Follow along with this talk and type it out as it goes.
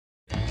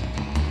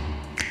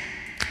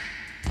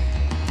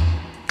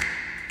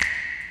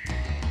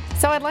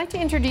So I'd like to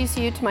introduce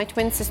you to my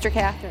twin sister,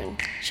 Catherine.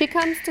 She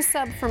comes to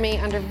sub for me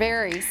under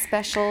very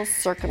special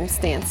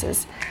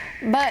circumstances.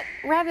 But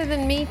rather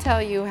than me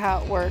tell you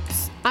how it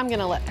works, I'm going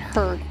to let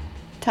her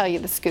tell you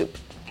the scoop.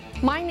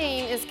 My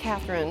name is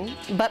Catherine,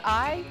 but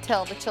I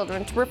tell the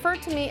children to refer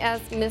to me as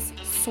Miss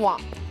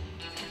Swamp.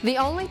 The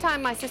only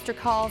time my sister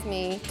calls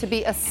me to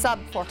be a sub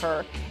for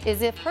her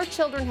is if her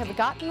children have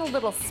gotten a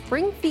little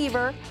spring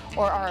fever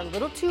or are a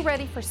little too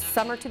ready for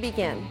summer to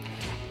begin.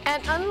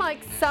 And unlike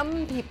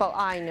some people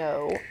I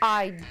know,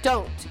 I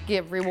don't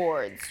give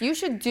rewards. You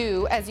should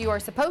do as you are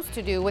supposed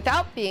to do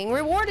without being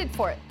rewarded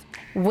for it.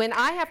 When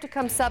I have to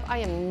come sub, I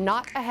am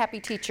not a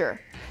happy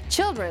teacher.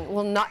 Children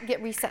will not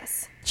get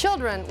recess.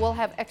 Children will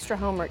have extra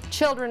homework.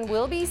 Children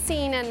will be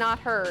seen and not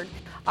heard.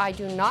 I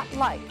do not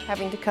like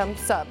having to come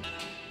sub.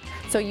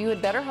 So you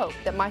had better hope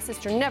that my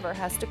sister never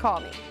has to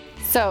call me.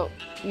 So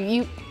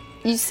you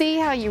see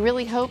how you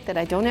really hope that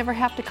I don't ever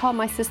have to call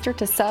my sister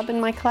to sub in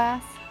my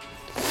class?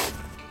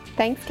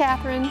 Thanks,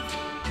 Catherine.